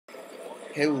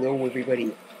Hello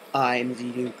everybody, I'm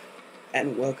Z-Duke,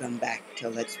 and welcome back to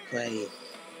Let's Play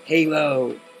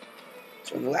Halo.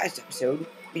 So in the last episode,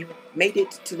 we made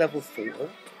it to level 4,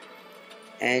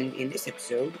 and in this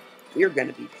episode, we are going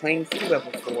to be playing through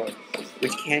level 4,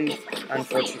 which can,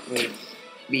 unfortunately,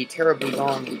 be terribly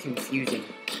long and confusing.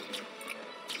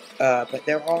 But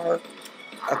there are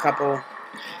a couple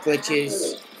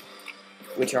glitches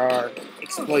which are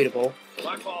exploitable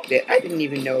that I didn't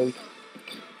even know,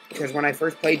 because when I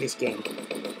first played this game,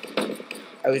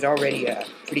 I was already a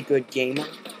pretty good gamer.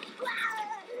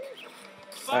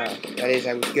 That is,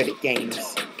 I was good at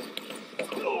games.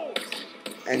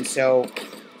 And so,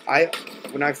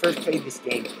 when I first played this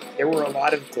game, there were a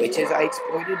lot of glitches I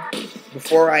exploited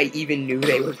before I even knew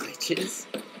they were glitches.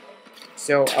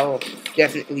 So I'll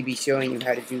definitely be showing you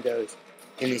how to do those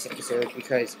in this episode,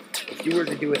 because if you were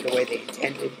to do it the way they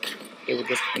intended, it would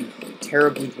just be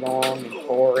terribly long and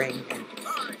boring, and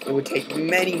it would take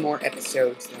many more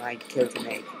episodes than I'd care to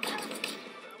make.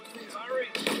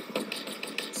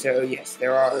 So yes,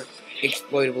 there are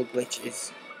exploitable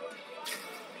glitches.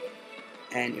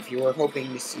 And if you were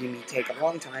hoping to see me take a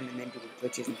long time and then do a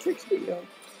glitches and tricks video,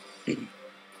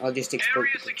 I'll just exploit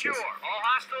the glitches. Secure. All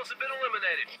hostiles have been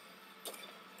eliminated.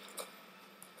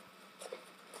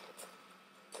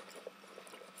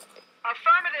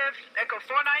 Affirmative. Echo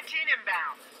 419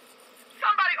 inbound.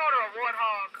 Somebody order a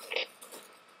warthog.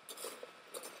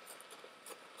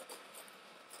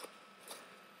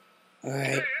 Alright.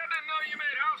 Hey, I didn't know you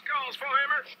made house calls for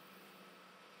Hammer.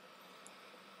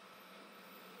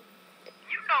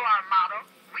 You know our motto.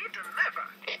 We deliver.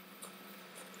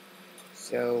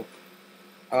 So,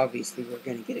 obviously we're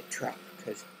gonna get a truck,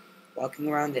 because walking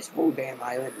around this whole damn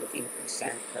island looking for a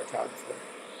silent cartographer,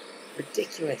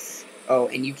 ridiculous. Oh,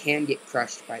 and you can get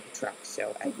crushed by the truck,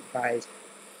 so I advise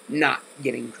not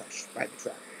getting crushed by the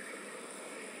truck.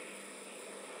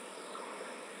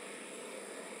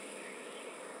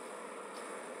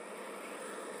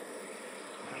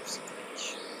 Nice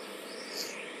glitch.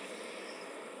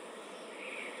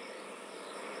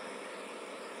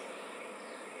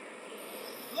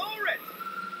 Lower it.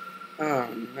 Oh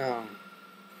no.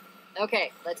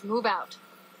 Okay, let's move out.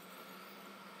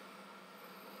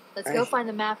 Let's go find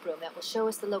the map room that will show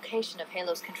us the location of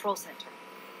Halo's control center.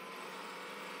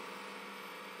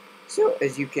 So,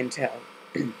 as you can tell,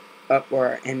 up where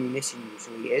our ammunition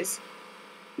usually is,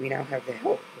 we now have the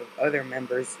help of other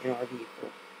members in our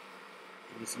vehicle.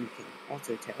 And as you can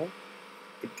also tell,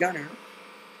 the gunner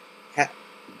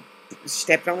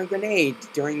stepped on a grenade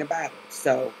during the battle,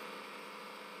 so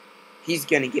he's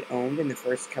gonna get owned in the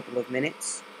first couple of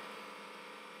minutes.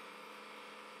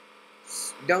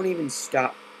 Don't even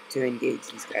stop to engage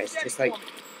these guys, just like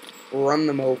run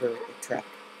them over with the truck.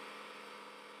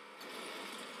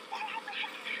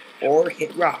 Or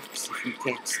hit rocks if you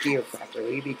can't steer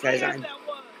properly, because I'm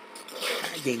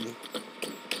lagging.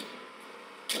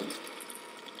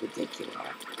 Ridiculous.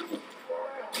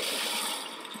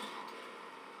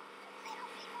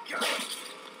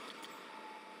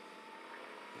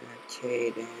 Okay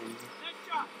then.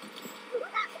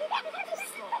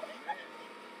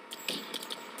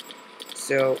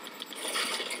 So,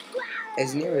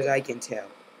 as near as I can tell,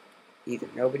 either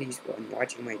nobody's been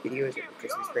watching my videos over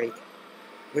Christmas break,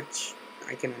 which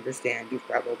I can understand, you've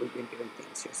probably been doing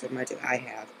things just as much as I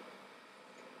have,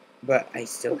 but I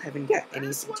still haven't got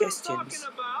any suggestions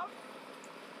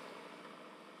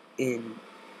in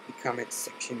the comments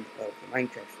section of the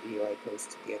Minecraft video I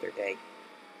posted the other day.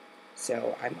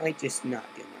 So I might just not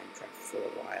do Minecraft for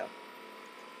a while,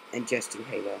 and just do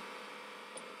Halo.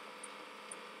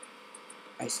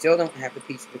 I still don't have the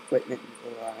piece of equipment that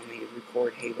will allow me to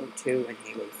record Halo 2 and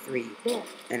Halo 3, There,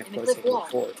 and of in the course cliff Halo wall.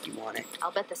 4 if you want it. I'll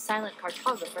bet the silent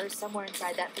cartographer is somewhere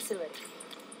inside that facility.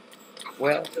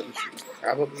 Well, she's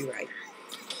probably right.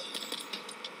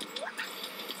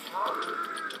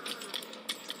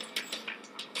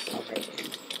 Alright, and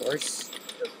of course,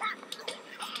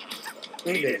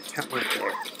 maybe a town right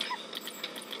there.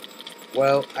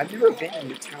 Well, I've never been in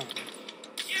the town.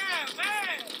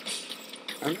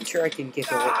 I'm not sure I can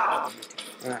get over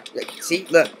see,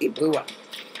 look, it blew up.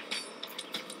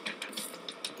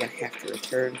 I'm gonna have to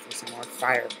return for some more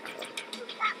firepower.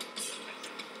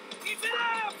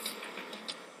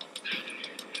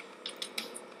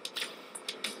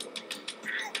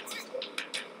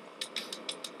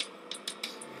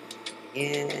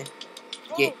 Yeah,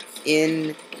 get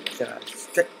in the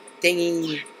strip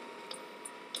thingy.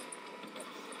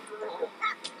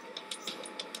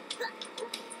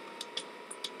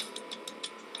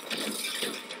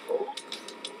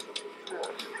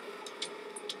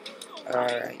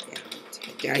 Alright,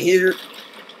 down here.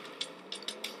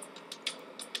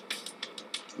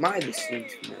 This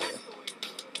seems familiar.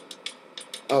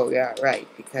 Oh, yeah, right,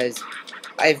 because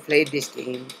I've played this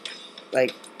game,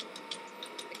 like,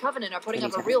 The Covenant are putting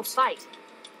 20 up a real times. fight.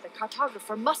 The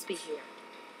cartographer must be here.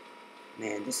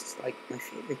 Man, this is like my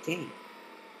favorite game.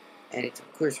 And it's,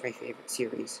 of course, my favorite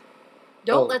series.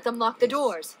 Don't Oh, let them lock the yes.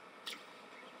 doors.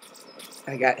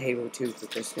 I got Halo 2 for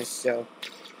Christmas, so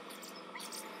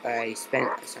I spent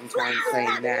some time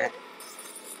playing that.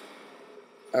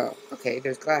 Oh, okay,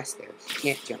 there's glass there. You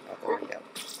can't jump out the window.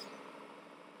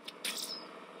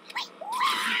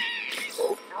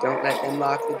 Don't let them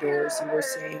lock the doors, you were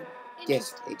saying?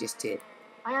 Yes, they just did.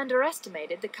 I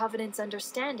underestimated the Covenant's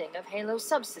understanding of Halo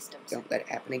subsystems. Don't let it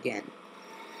happen again.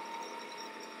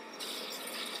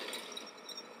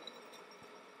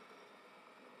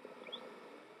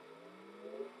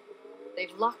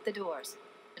 They've locked the doors,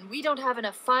 and we don't have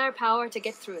enough firepower to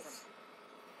get through them.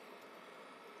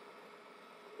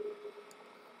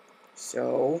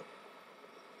 So,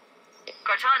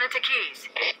 Cortana to Keys.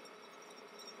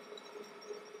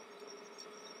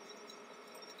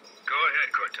 Go ahead,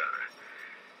 Cortana.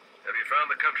 Have you found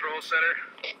the control center?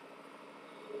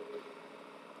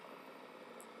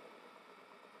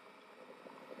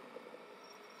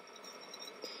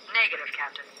 Negative,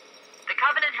 Captain. The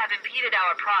Covenant have impeded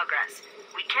our progress.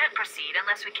 We can't proceed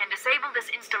unless we can disable this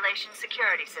installation's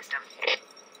security system.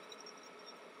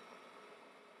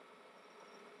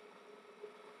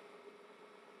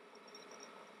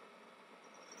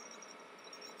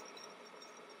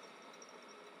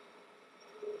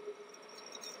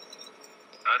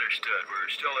 Understood. We're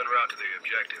still en route to the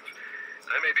objective.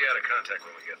 I may be out of contact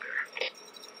when we get there.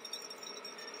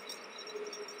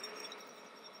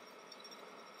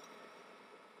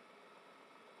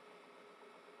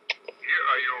 Here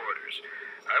are your orders.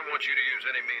 I want you to use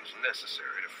any means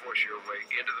necessary to force your way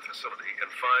into the facility and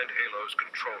find Halo's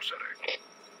control center.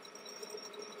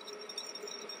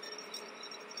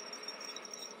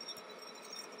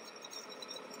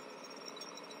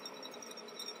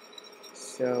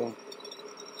 so,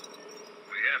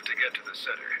 We have to get to the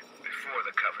center before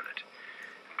the Covenant.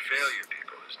 And failure,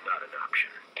 people, is not an option.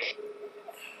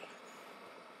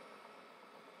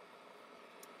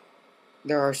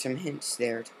 there are some hints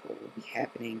there to what will be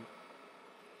happening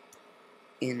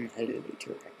in a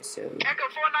later episode. Echo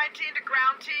 419 to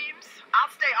ground teams.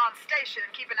 I'll stay on station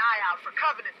and keep an eye out for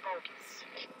Covenant bogies.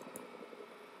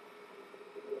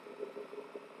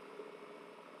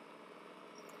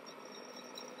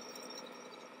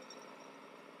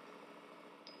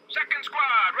 Second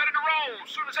squad, ready to roll as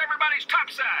soon as everybody's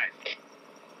topside.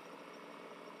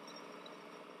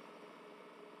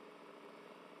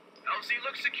 LZ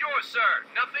looks secure, sir.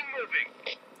 Nothing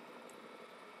moving.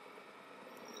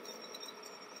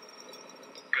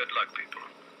 Good luck, people.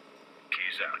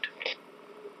 Keys out.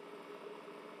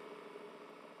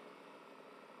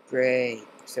 Great.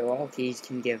 So all Keys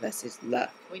can give us is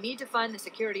luck. We need to find the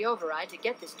security override to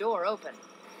get this door open.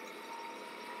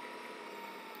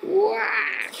 Wah!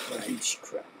 Crunch,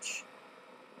 crunch.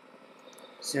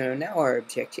 So now our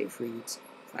objective reads,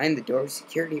 find the door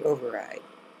security override.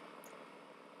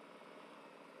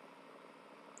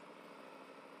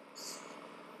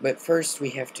 But first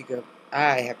we have to go,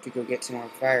 I have to go get some more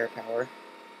firepower.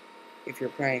 If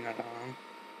you're playing along,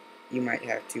 you might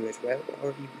have to as well, or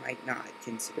you might not,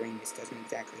 considering this doesn't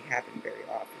exactly happen very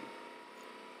often.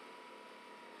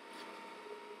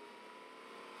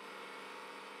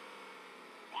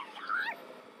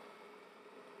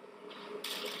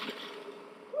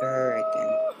 Alright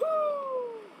then.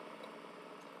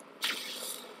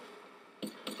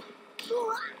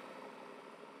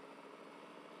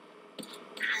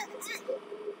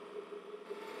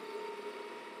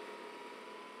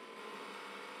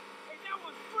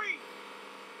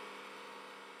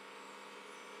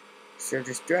 So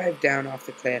just drive down off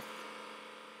the cliff.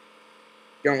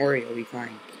 Don't worry, you'll be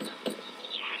fine.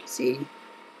 See?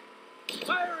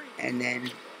 And then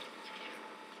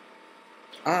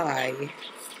I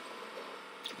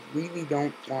really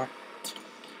don't want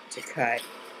to cut,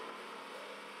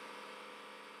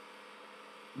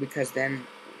 because then,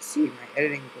 see, my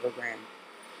editing program,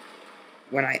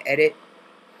 when I edit,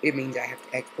 it means I have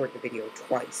to export the video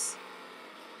twice.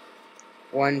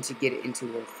 One to get it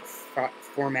into a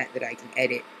format that I can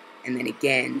edit, and then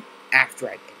again after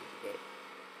I've edited it.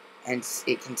 And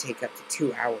it can take up to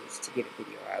 2 hours to get a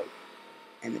video out,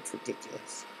 and it's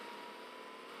ridiculous.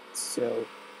 So,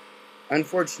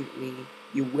 unfortunately,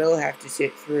 you will have to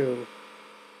sit through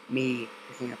me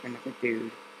picking up another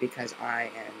dude, because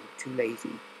I am too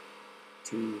lazy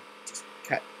to just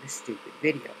cut the stupid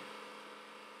video.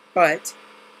 But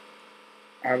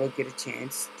I will get a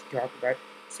chance to talk about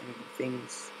some of the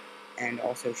things and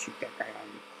also shoot that guy on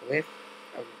the cliff.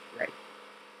 Oh, right.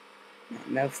 Not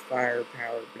enough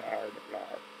firepower, blah, blah,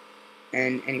 blah.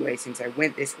 And anyway, since I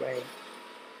went this way,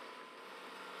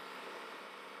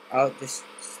 I'll just...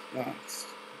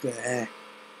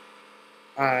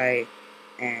 I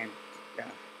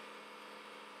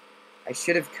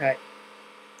should have cut,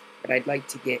 but I'd like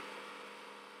to get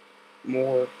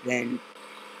more than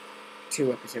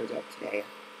 2 episodes up today.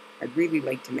 I'd really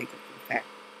like to make up for the fact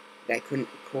that I couldn't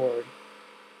record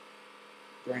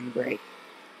during break.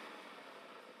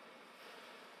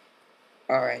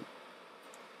 Alright.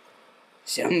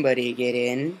 Somebody get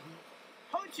in.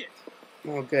 Punch it!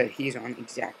 Oh good, he's on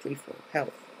exactly full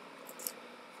health.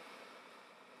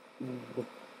 Ooh.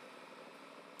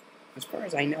 As far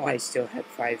as I know, I still have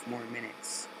 5 more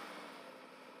minutes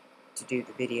to do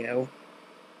the video.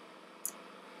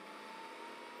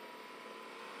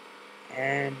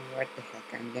 And what the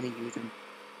heck, I'm gonna use them.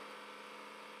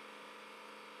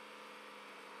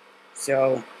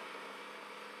 So,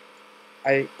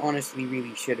 I honestly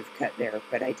really should have cut there,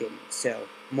 but I didn't. So,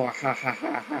 more ha ha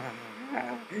ha ha ha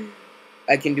ha.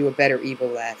 I can do a better evil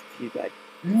laugh if you'd like.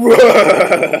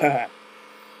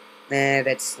 Nah,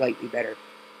 that's slightly better.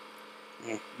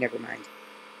 Never mind.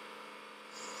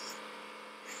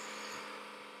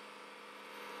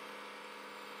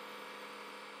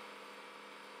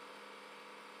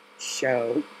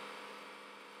 Show.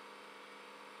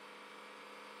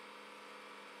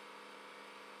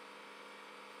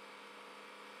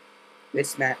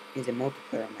 This map is a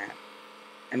multiplayer map.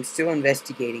 I'm still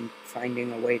investigating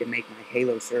finding a way to make my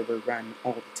Halo server run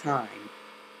all the time.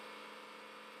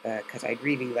 Because I'd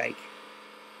really like...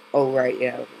 Oh, right,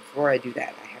 yeah, before I do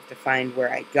that, I have to find where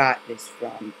I got this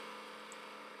from,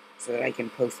 so that I can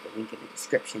post the link in the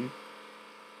description.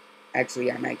 Actually,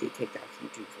 I might get kicked off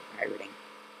YouTube for pirating.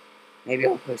 Maybe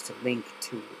I'll post a link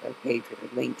to a page with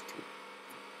a link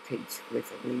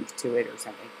to it or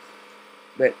something.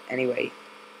 But anyway,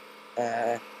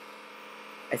 I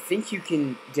think you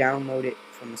can download it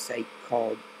from a site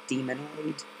called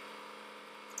Demonoid.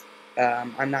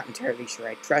 I'm not entirely sure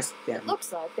I trust them. It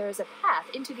looks like there is a path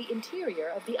into the interior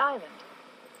of the island.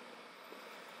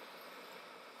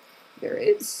 There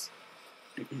is.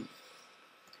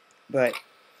 But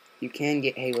you can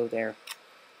get Halo there.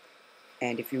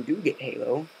 And if you do get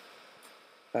Halo,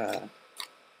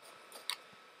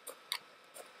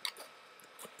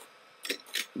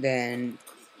 then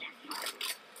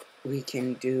we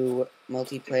can do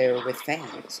multiplayer with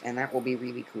fans, and that will be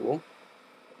really cool.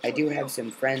 I do have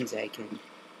some friends I can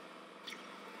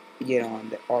get on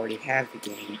that already have the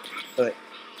game, but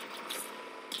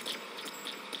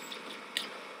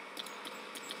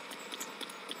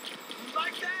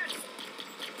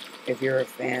if you're a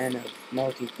fan of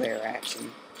multiplayer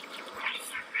action,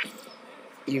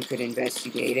 you could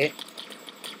investigate it.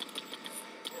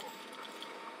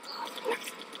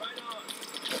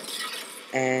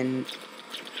 And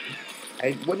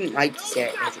I wouldn't like to say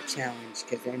it as a challenge,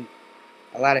 because then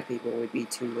a lot of people would be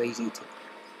too lazy to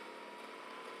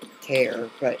care,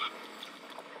 but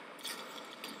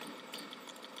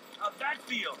How'd that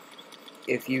feel?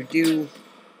 if you do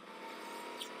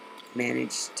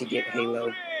manage to get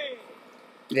Halo,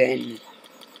 then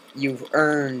you've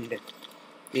earned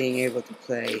being able to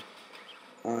play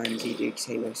on ZDuke's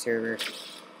Halo server.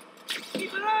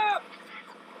 Keep it up!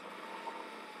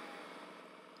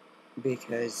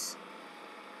 Because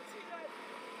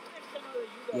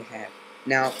you have.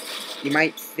 Now, you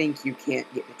might think you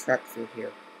can't get the truck through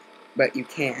here, but you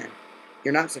can.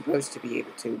 You're not supposed to be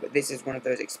able to, but this is one of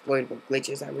those exploitable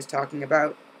glitches I was talking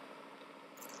about.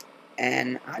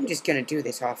 And I'm just going to do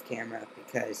this off camera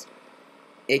because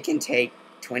it can take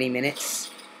 20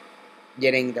 minutes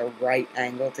getting the right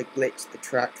angle to glitch the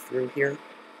truck through here.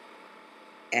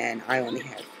 And I only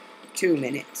have 2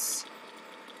 minutes.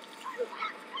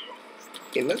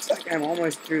 It looks like I'm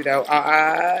almost through though.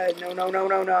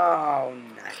 No.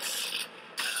 Nice.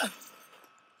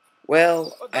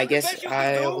 Well, I guess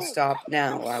I'll stop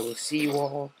now. I will see you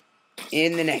all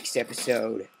in the next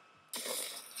episode.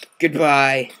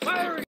 Goodbye.